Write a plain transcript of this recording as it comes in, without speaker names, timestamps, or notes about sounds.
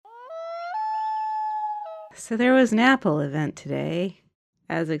So there was an Apple event today.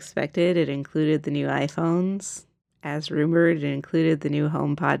 As expected, it included the new iPhones. As rumored, it included the new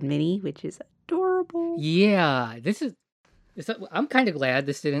HomePod Mini, which is adorable. Yeah, I'm kind of glad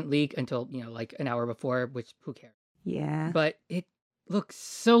this didn't leak until, like an hour before, which who cares? Yeah. But it looks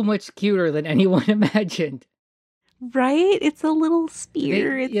so much cuter than anyone imagined. Right? It's a little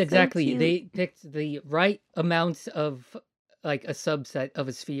spear. It's Yeah, so exactly. cute. They picked the right amounts of like a subset of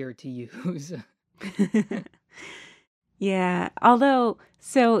a sphere to use. Yeah. Although,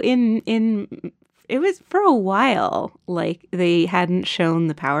 so in it was for a while, like they hadn't shown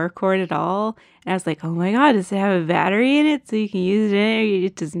the power cord at all. And I was like, oh my God, does it have a battery in it so you can use it?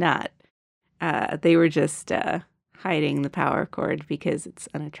 It does not. They were just hiding the power cord because it's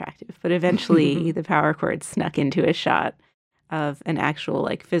unattractive. But eventually, the power cord snuck into a shot of an actual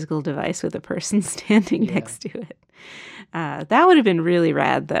like physical device with a person standing Yeah. next to it. That would have been really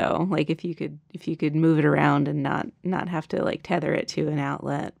rad, though. Like if you could move it around and not have to like tether it to an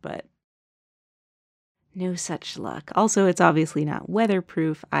outlet. But no such luck. Also, it's obviously not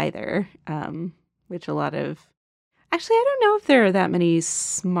weatherproof either, which a lot of actually, I don't know if there are that many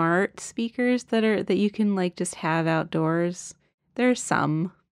smart speakers that you can like just have outdoors. There are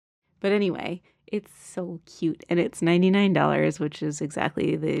some. But anyway, it's so cute and it's $99, which is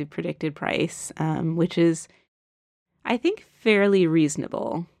exactly the predicted price, which is I think fairly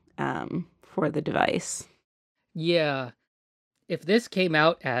reasonable for the device. Yeah. If this came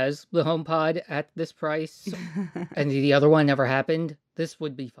out as the HomePod at this price and the other one never happened, this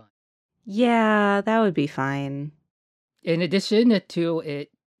would be fine. Yeah, that would be fine. In addition to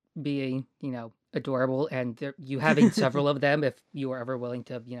it being, adorable and you having several of them if you are ever willing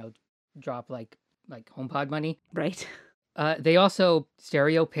to, drop like HomePod money. Right. They also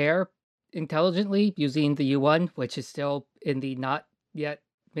stereo pair intelligently using the U1, which is still in the not yet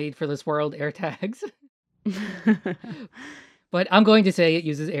made for this world AirTags. But I'm going to say it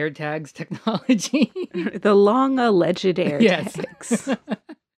uses AirTags technology. The long alleged Yes. AirTags.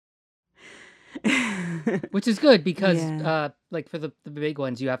 Which is good because Yeah. like for the big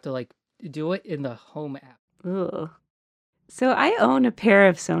ones you have to like do it in the home app. Ugh. So I own a pair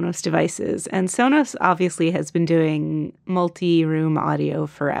of Sonos devices, and Sonos obviously has been doing multi-room audio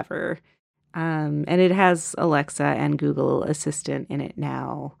forever. And it has Alexa and Google Assistant in it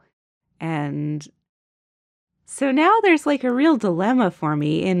now. And so now there's like a real dilemma for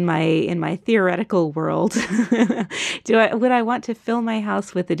me in my theoretical world. Would I want to fill my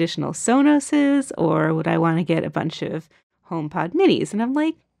house with additional Sonoses, or would I want to get a bunch of HomePod minis? And I'm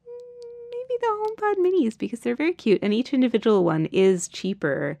like, maybe the HomePod minis because they're very cute, and each individual one is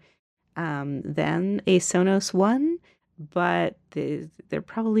cheaper than a Sonos one, but they're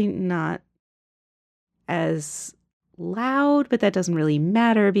probably not as loud, but that doesn't really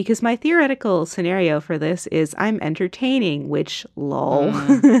matter because my theoretical scenario for this is I'm entertaining, which lol.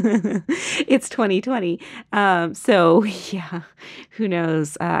 It's 2020. So yeah, who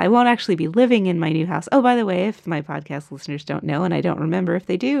knows? I won't actually be living in my new house. Oh, by the way, if my podcast listeners don't know, and I don't remember if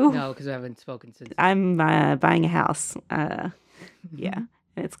they do, No, because I haven't spoken since. I'm buying a house. Yeah,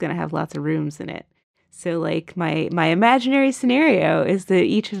 and it's gonna have lots of rooms in it. So like my imaginary scenario is that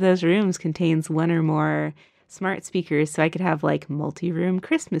each of those rooms contains one or more smart speakers, so I could have like multi-room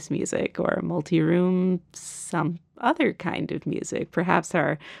Christmas music or multi-room some other kind of music. Perhaps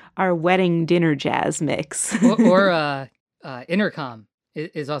our wedding dinner jazz mix. or intercom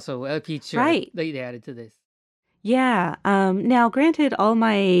is also a feature Right. that they added to this. Yeah. Now, granted, all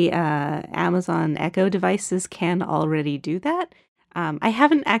my Amazon Echo devices can already do that. I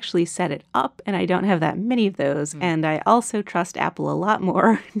haven't actually set it up, and I don't have that many of those. And I also trust Apple a lot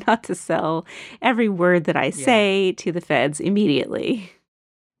more not to sell every word that I say to the feds immediately.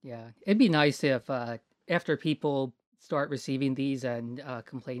 Yeah, it'd be nice if after people start receiving these and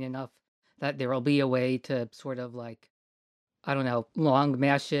complain enough that there will be a way to sort of like, I don't know, long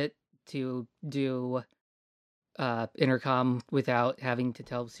mash it to do intercom without having to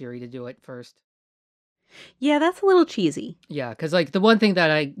tell Siri to do it first. Yeah, that's a little cheesy. Yeah, because like the one thing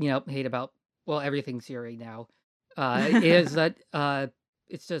that I hate about, well, everything Siri now is that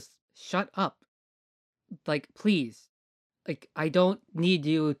it's just shut up, like please, like I don't need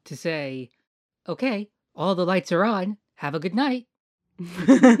you to say, okay, all the lights are on, have a good night.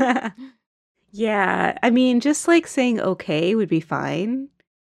 Yeah, I mean, just like saying okay would be fine.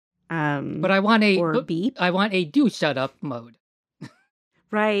 But I want Or beep. a do shut up mode.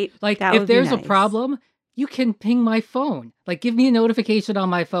 Right. Like That if would be there's a nice. problem, you can ping my phone. Like give me a notification on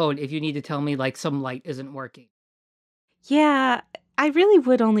my phone if you need to tell me like some light isn't working. Yeah, I really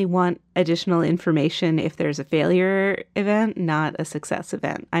would only want additional information if there's a failure event, not a success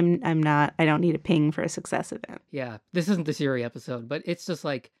event. I don't need a ping for a success event. Yeah, this isn't the Siri episode, but it's just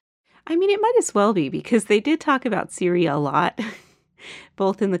like, I mean, it might as well be because they did talk about Siri a lot,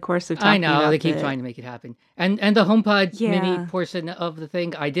 both in the course of I talking know they about keep trying to make it happen. And the HomePod mini yeah. portion of the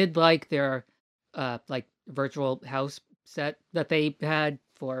thing, I did like their like virtual house set that they had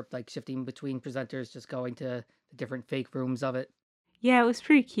for like shifting between presenters, just going to the different fake rooms of it. Yeah, it was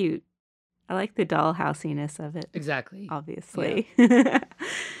pretty cute. I like the dollhousiness of it, Exactly. Yeah. obviously.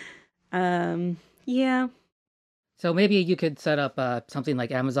 Yeah. So maybe you could set up something like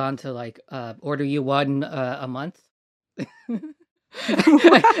Amazon to like order you one a month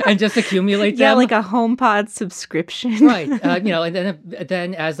and just accumulate Yeah, them. like a HomePod subscription. Right. And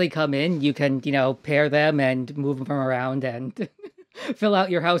then as they come in, you can, pair them and move them around and fill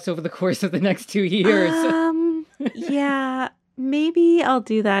out your house over the course of the next 2 years. Yeah, maybe I'll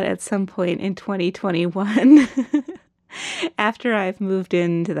do that at some point in 2021 after I've moved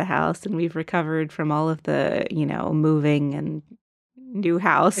into the house and we've recovered from all of the, moving and new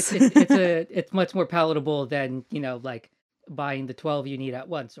house. It's much more palatable than, like buying the 12 you need at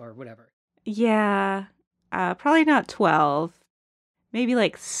once or whatever. Yeah, probably not 12. Maybe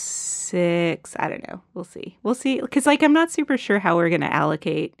like 6. I don't know. We'll see. We'll see. Because like I'm not super sure how we're going to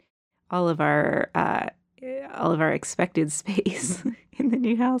allocate all of our expected space in the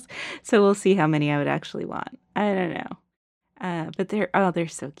new house. So we'll see how many I would actually want. I don't know. But they're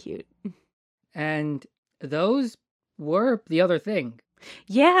so cute. And those were the other thing.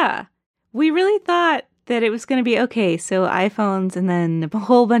 Yeah. We really thought that it was going to be okay. So iPhones and then a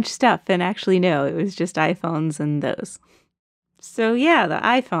whole bunch of stuff. And actually, no, it was just iPhones and those. So yeah, the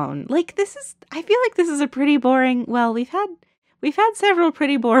iPhone. Like I feel like this is a pretty boring, well, we've had several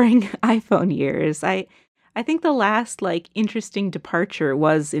pretty boring iPhone years. I think the last like interesting departure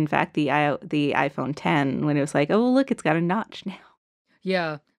was in fact the iPhone 10 when it was like, "Oh, look, it's got a notch now."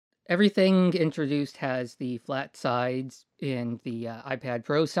 Yeah. Everything introduced has the flat sides in the iPad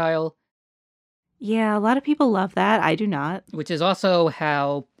Pro style. Yeah, a lot of people love that. I do not. Which is also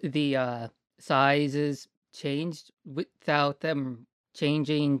how the sizes changed without them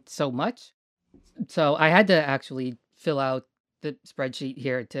changing so much. So I had to actually fill out the spreadsheet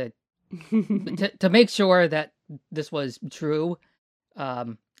here to make sure that this was true.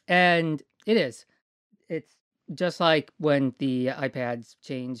 And it is. It's just like when the iPads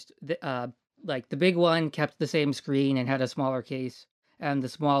changed. Like the big one kept the same screen and had a smaller case, and the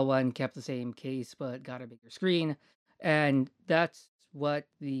small one kept the same case but got a bigger screen. And that's what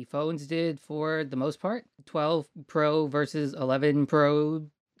the phones did for the most part. 12 Pro versus 11 Pro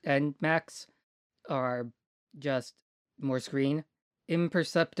and Max are just more screen,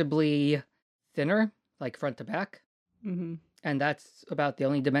 imperceptibly thinner, like front to back. Mm-hmm. And that's about the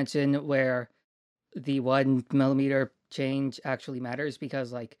only dimension where the 1 millimeter change actually matters,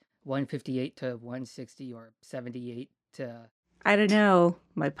 because like 158 to 160 or 78 to... I don't know.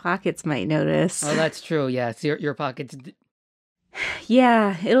 My pockets might notice. Oh, that's true. Yes, your pockets.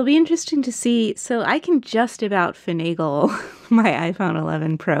 Yeah, it'll be interesting to see. So I can just about finagle my iPhone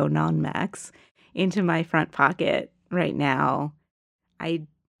 11 Pro non-Max into my front pocket right now. I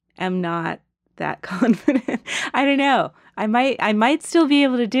am not that confident. I don't know. I might still be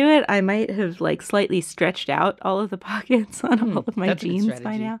able to do it. I might have like slightly stretched out all of the pockets on all of my jeans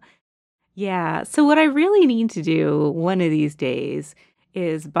by now. Yeah. So what I really need to do one of these days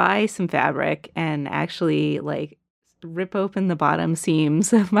is buy some fabric and actually like rip open the bottom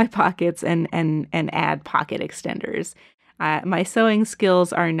seams of my pockets and add pocket extenders. My sewing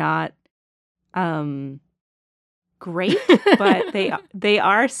skills are not great, but they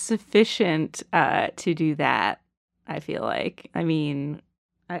are sufficient to do that. I feel like. I mean,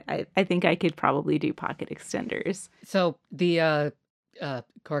 I think I could probably do pocket extenders. So the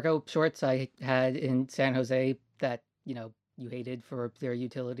cargo shorts I had in San Jose that you hated for their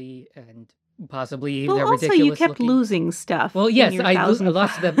utility and possibly well, their also ridiculous you kept looking. losing stuff. Well, yes, I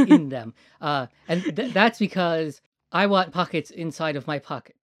lost them in them, and that's because I want pockets inside of my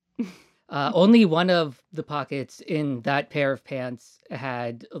pocket. Only one of the pockets in that pair of pants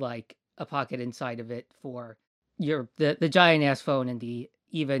had like a pocket inside of it for the giant ass phone and the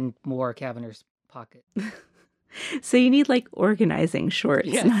even more cavernous pocket. So you need like organizing shorts,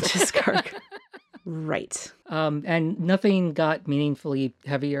 Yes. not just cargo. Right. And nothing got meaningfully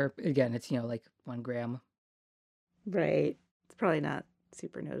heavier. Again, it's like 1 gram. Right. It's probably not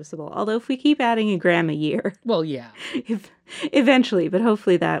super noticeable. Although if we keep adding a gram a year, Well, yeah. eventually, but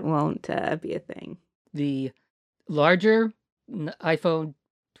hopefully that won't be a thing. The larger iPhone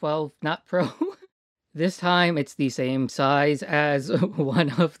 12, not Pro, This time it's the same size as one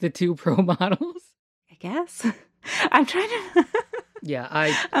of the two Pro models. I guess. I'm trying to Yeah,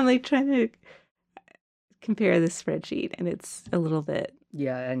 I'm like trying to compare the spreadsheet and it's a little bit.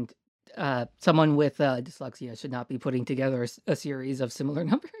 and someone with dyslexia should not be putting together a series of similar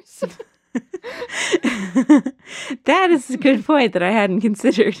numbers. That is a good point that I hadn't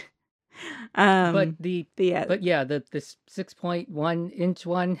considered. But yeah. the 6.1 inch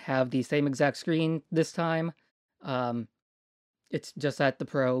one have the same exact screen this time. It's just that the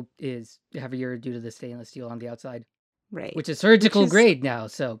Pro is heavier due to the stainless steel on the outside, Right. which is surgical grade now.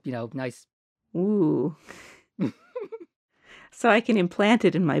 So, nice. Ooh. So I can implant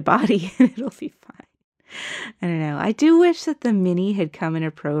it in my body and it'll be fine. I don't know. I do wish that the Mini had come in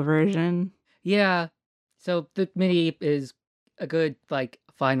a Pro version. Yeah. So the Mini is a good,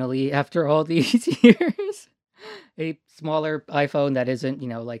 finally, after all these years, a smaller iPhone that isn't,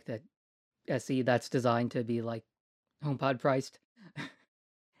 like the SE that's designed to be like HomePod priced.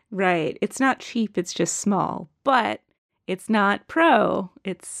 Right. It's not cheap, it's just small. But it's not Pro.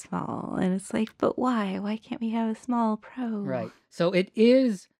 It's small. And it's like, but why? Why can't we have a small Pro? Right. So it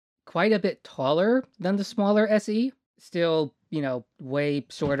is quite a bit taller than the smaller SE. Still, way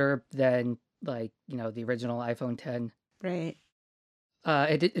shorter than the original iPhone 10. Right.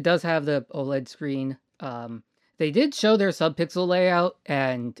 It does have the OLED screen. They did show their subpixel layout,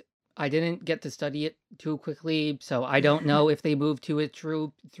 and I didn't get to study it too quickly, so I don't know if they moved to a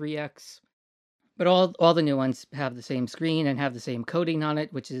true 3x. But all the new ones have the same screen and have the same coating on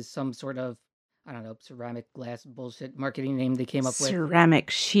it, which is some sort of, I don't know, ceramic glass bullshit marketing name they came up with.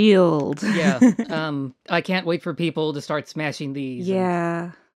 Ceramic shield. Yeah. I can't wait for people to start smashing these.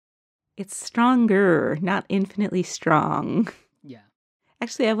 Yeah. It's stronger, not infinitely strong. Yeah.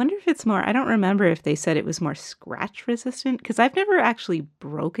 Actually, I wonder if it's more, I don't remember if they said it was more scratch resistant, because I've never actually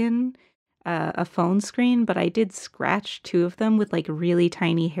broken a phone screen, but I did scratch two of them with like really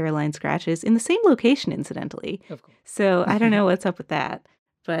tiny hairline scratches in the same location, incidentally. Of course. So I don't know what's up with that.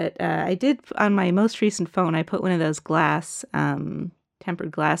 But I did, on my most recent phone, I put one of those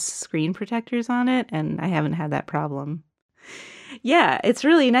tempered glass screen protectors on it, and I haven't had that problem. Yeah, it's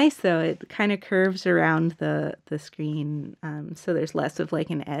really nice though. It kind of curves around the screen, so there's less of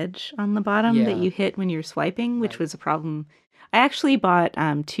like an edge on the bottom that you hit when you're swiping, which was a problem. I actually bought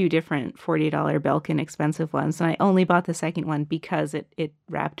two different $40 Belkin expensive ones, and I only bought the second one because it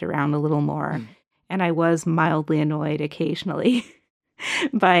wrapped around a little more, and I was mildly annoyed occasionally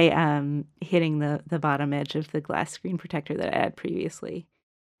by hitting the bottom edge of the glass screen protector that I had previously.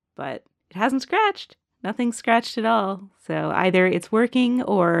 But it hasn't scratched. Nothing's scratched at all. So either it's working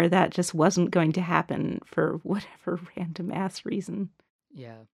or that just wasn't going to happen for whatever random ass reason.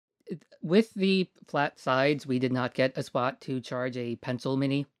 Yeah. With the flat sides, we did not get a spot to charge a Pencil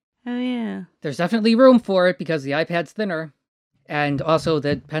Mini. Oh, yeah. There's definitely room for it because the iPad's thinner. And also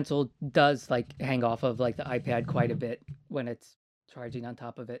the Pencil does hang off of the iPad quite a bit when it's charging on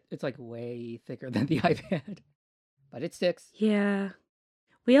top of it. It's way thicker than the iPad. But it sticks. Yeah.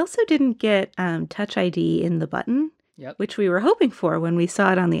 We also didn't get Touch ID in the button, which we were hoping for when we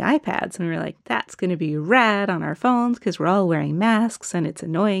saw it on the iPads. And we were like, that's going to be rad on our phones because we're all wearing masks and it's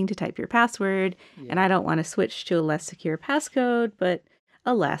annoying to type your password. Yeah. And I don't want to switch to a less secure passcode. But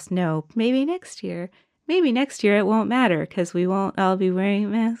alas, no, maybe next year. Maybe next year it won't matter because we won't all be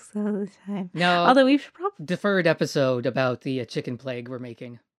wearing masks all the time. No, although we should probably... Deferred episode about the chicken plague we're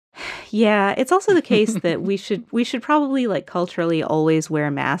making. Yeah, it's also the case that we should probably culturally always wear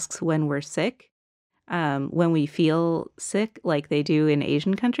masks when we're sick, when we feel sick, like they do in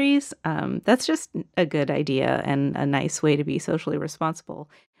Asian countries. That's just a good idea and a nice way to be socially responsible.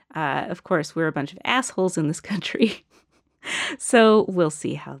 Of course, we're a bunch of assholes in this country, so we'll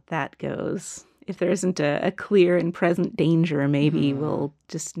see how that goes. If there isn't a clear and present danger, maybe we'll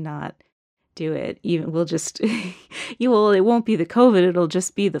just not do it. Even we'll just it won't be the COVID, it'll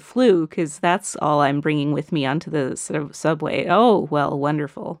just be the flu, because that's all I'm bringing with me onto the subway. Oh, well,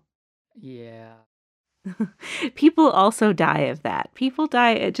 wonderful. Yeah. People also die of that. People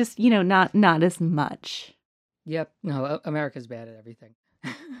die just not as much. Yep. No, America's bad at everything.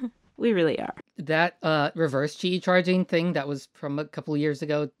 We really are. That reverse Qi charging thing that was from a couple of years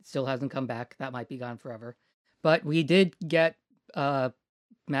ago still hasn't come back. That might be gone forever. But we did get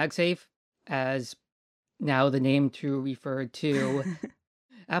MagSafe as now the name to refer to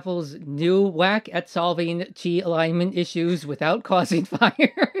Apple's new whack at solving Qi alignment issues without causing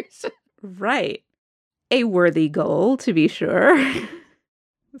fires. Right. A worthy goal, to be sure.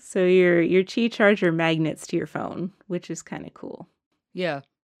 So your Qi charger magnets to your phone, which is kind of cool. Yeah.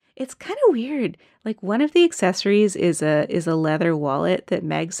 It's kind of weird. One of the accessories is a leather wallet that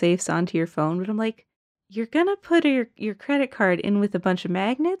MagSafe's onto your phone, but I'm like, You're gonna put your credit card in with a bunch of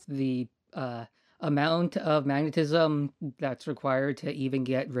magnets? The amount of magnetism that's required to even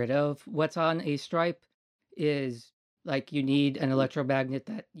get rid of what's on a stripe is like you need an electromagnet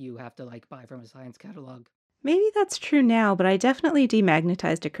that you have to like buy from a science catalog. Maybe that's true now, but I definitely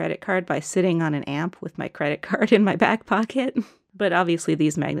demagnetized a credit card by sitting on an amp with my credit card in my back pocket. But obviously,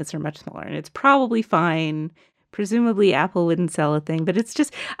 these magnets are much smaller, and it's probably fine. Presumably, Apple wouldn't sell a thing, but it's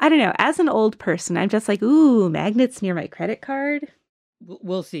just, I don't know. As an old person, I'm just like, ooh, magnets near my credit card?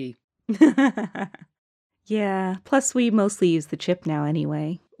 We'll see. Yeah, plus we mostly use the chip now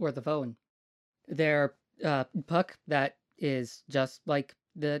anyway. Or the phone. Their puck that is just like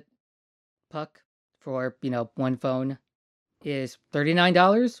the puck for, one phone is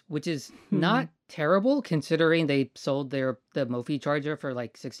 $39, which is not terrible considering they sold the Mophie charger for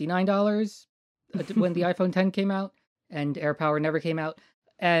like $69 when the iPhone 10 came out and AirPower never came out.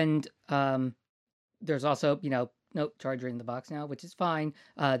 And there's also, no charger in the box now, which is fine.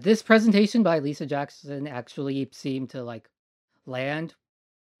 This presentation by Lisa Jackson actually seemed to like land.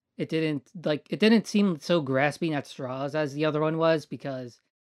 It didn't seem so grasping at straws as the other one was, because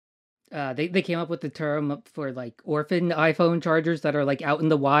they came up with the term for like orphan iPhone chargers that are like out in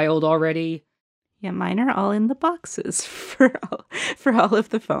the wild already. Yeah, mine are all in the boxes for all of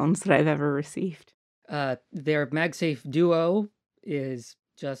the phones that I've ever received. Their MagSafe Duo is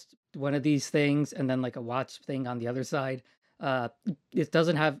just one of these things, and then like a watch thing on the other side. It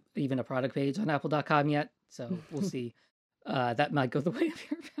doesn't have even a product page on Apple.com yet, so we'll see. That might go the way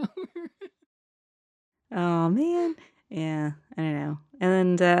of your power. Oh man, yeah, I don't know.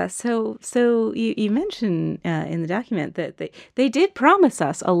 And so you mentioned in the document that they did promise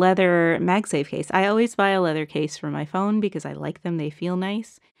us a leather MagSafe case. I always buy a leather case for my phone because I like them. They feel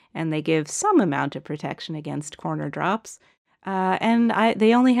nice, and they give some amount of protection against corner drops. And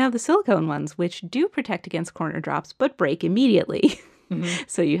they only have the silicone ones, which do protect against corner drops, but break immediately.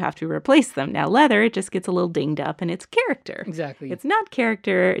 So you have to replace them. Now, leather, it just gets a little dinged up, and it's character. Exactly. It's not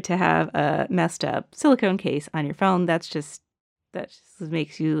character to have a messed up silicone case on your phone. That just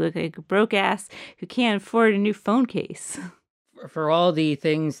makes you look like a broke ass who can't afford a new phone case. For all the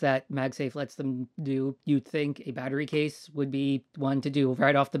things that MagSafe lets them do, you'd think a battery case would be one to do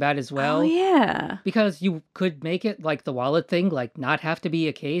right off the bat as well. Oh, yeah. Because you could make it like the wallet thing, like not have to be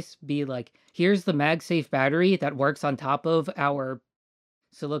a case, be like, here's the MagSafe battery that works on top of our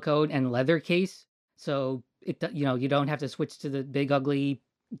silicone and leather case. So you don't have to switch to the big ugly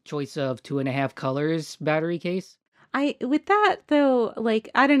choice of 2.5 colors battery case. With that though, like,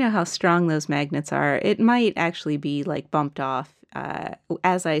 I don't know how strong those magnets are. It might actually be like bumped off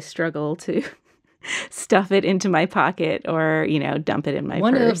as I struggle to stuff it into my pocket or, dump it in my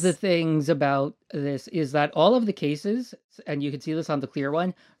One purse. of the things about this is that all of the cases, and you can see this on the clear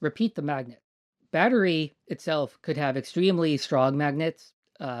one, repeat the magnet. Battery itself could have extremely strong magnets,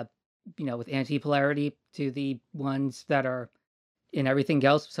 with anti-polarity to the ones that are in everything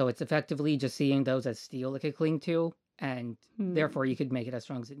else. So it's effectively just seeing those as steel it could cling to, and therefore you could make it as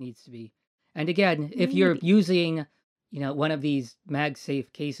strong as it needs to be. And again, if you're using, one of these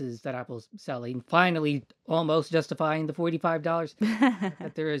MagSafe cases that Apple's selling, finally almost justifying the $45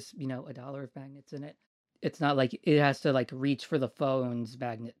 that there is, $1 of magnets in it. It's not like it has to like reach for the phone's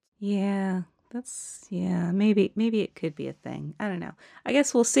magnets. Yeah, maybe it could be a thing. I don't know. I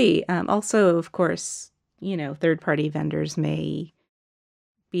guess we'll see. Also, of course, third-party vendors may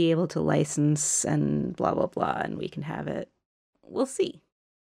be able to license and blah, blah, blah, and we can have it. We'll see.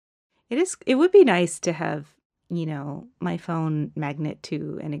 It would be nice to have, my phone magnet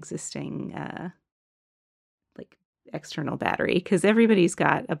to an existing, like, external battery, because everybody's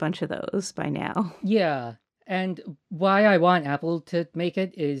got a bunch of those by now. Yeah, and why I want Apple to make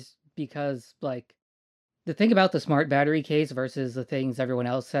it is because, like, the thing about the smart battery case versus the things everyone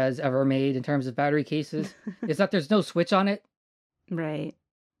else has ever made in terms of battery cases is that there's no switch on it. Right.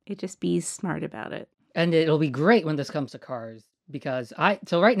 It just be smart about it. And it'll be great when this comes to cars, because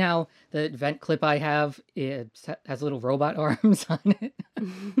so right now the vent clip I have, it has little robot arms on it.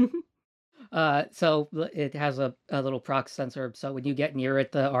 So it has a little prox sensor. So when you get near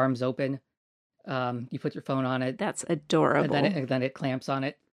it, the arms open. You put your phone on it. That's adorable. And then it clamps on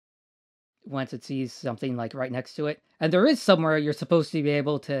it once it sees something like right next to it. And there is somewhere you're supposed to be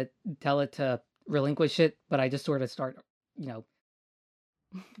able to tell it to relinquish it, but I just sort of start,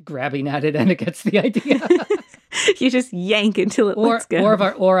 grabbing at it and it gets the idea. You just yank until it lets go.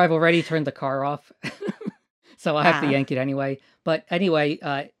 Or I've already turned the car off. So I have to yank it anyway. But anyway,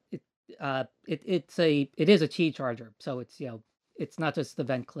 it is a Qi charger. So it's, it's not just the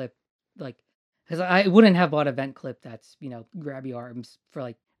vent clip, like, because I wouldn't have bought a vent clip that's, grabby arms for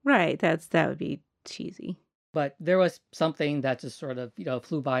like. Right. That would be cheesy. But there was something that just sort of,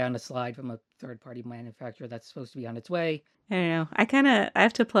 flew by on a slide from a third-party manufacturer that's supposed to be on its way. I don't know. I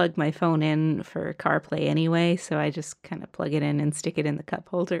have to plug my phone in for CarPlay anyway, so I just kind of plug it in and stick it in the cup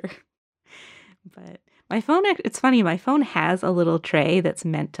holder. But my phone, it's funny, my phone has a little tray that's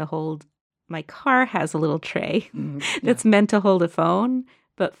meant to hold, my car has a little tray that's meant to hold a phone,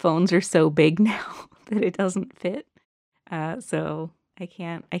 but phones are so big now that it doesn't fit. So I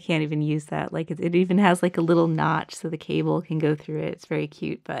can't even use that. Like it even has like a little notch so the cable can go through it. It's very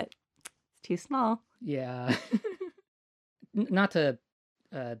cute, but it's too small. Yeah. Not to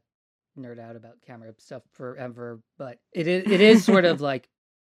nerd out about camera stuff forever, but it is sort of like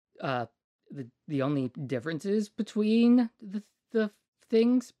the only differences between the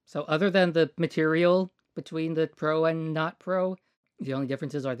things. So other than the material between the Pro and not Pro, the only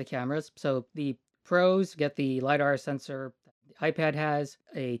differences are the cameras. So the Pros get the LiDAR sensor. The iPad has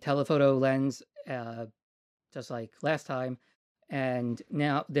a telephoto lens, just like last time. And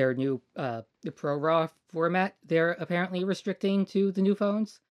now their new the Pro RAW format, they're apparently restricting to the new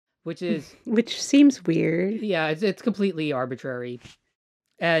phones, which seems weird. Yeah, it's completely arbitrary.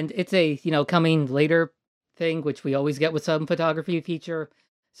 And it's a, coming later thing, which we always get with some photography feature.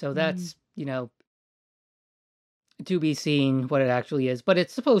 So that's, to be seen what it actually is. But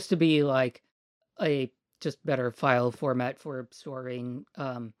it's supposed to be like a just better file format for storing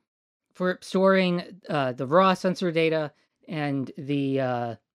the raw sensor data and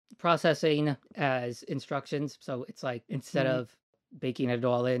the processing as instructions. So it's like instead of baking it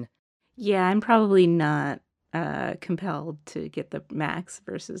all in. Yeah, I'm probably not compelled to get the Max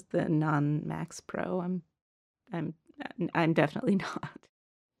versus the non-Max Pro. I'm definitely not.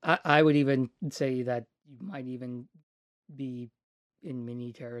 I would even say that you might even be in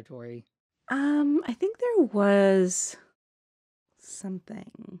mini territory. I think there was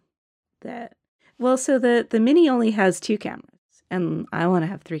something that, well, so the mini only has 2 cameras, and I want to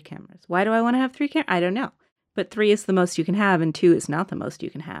have 3 cameras. Why do I want to have 3 cameras? I don't know. But 3 is the most you can have, and 2 is not the most you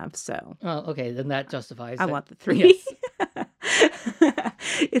can have. So, oh, okay, then that justifies. I want the 3. Yes.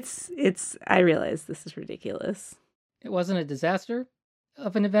 It's. I realize this is ridiculous. It wasn't a disaster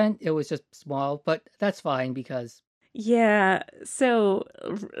of an event. It was just small, but that's fine because. Yeah. So,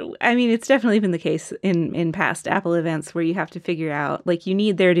 I mean, it's definitely been the case in past Apple events where you have to figure out, like, you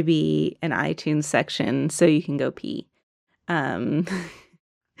need there to be an iTunes section so you can go pee.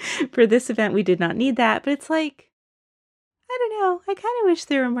 For this event, we did not need that, but it's like, I don't know. I kind of wish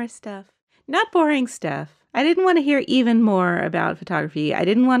there were more stuff. Not boring stuff. I didn't want to hear even more about photography. I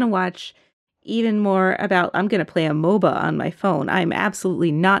didn't want to watch even more about, I'm going to play a MOBA on my phone. I'm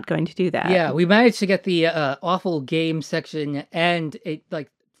absolutely not going to do that. Yeah, we managed to get the awful game section and a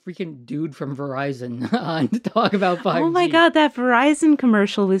freaking dude from Verizon on to talk about 5G. Oh my god, that Verizon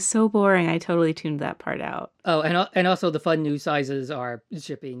commercial was so boring. I totally tuned that part out. Oh, and also the fun new sizes are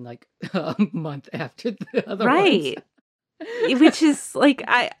shipping like a month after the other right. Ones. Which is like,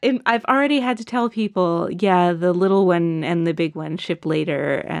 I've already had to tell people, yeah, the little one and the big one ship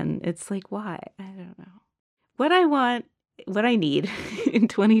later, and it's like, why? I don't know. What I need in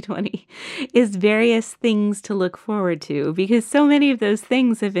 2020 is various things to look forward to, because so many of those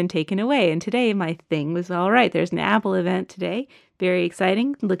things have been taken away. And today my thing was, all right, there's an Apple event today. Very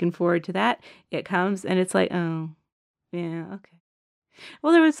exciting. Looking forward to that. It comes and it's like, oh, yeah, okay.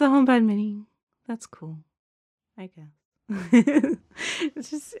 Well, there was the HomePod Mini. That's cool, I guess. It's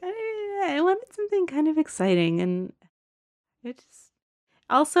just, I wanted something kind of exciting, and it just,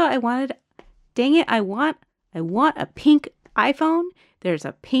 also I want a pink iPhone. There's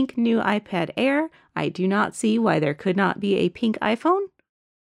a pink new iPad Air. I do not see why there could not be a pink iPhone.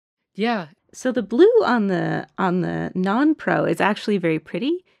 Yeah. So the blue on the non-Pro is actually very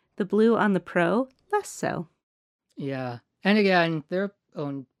pretty. The blue on the Pro, less so. Yeah. And again, their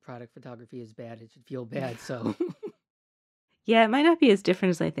own product photography is bad. It should feel bad, so. Yeah, it might not be as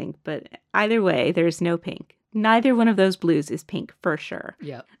different as I think, but either way, there's no pink. Neither one of those blues is pink for sure.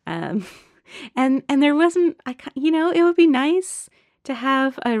 Yeah. And there wasn't, it would be nice to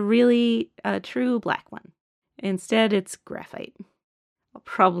have a really true black one. Instead, it's graphite. I'll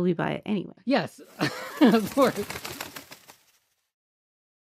probably buy it anyway. Yes, of course.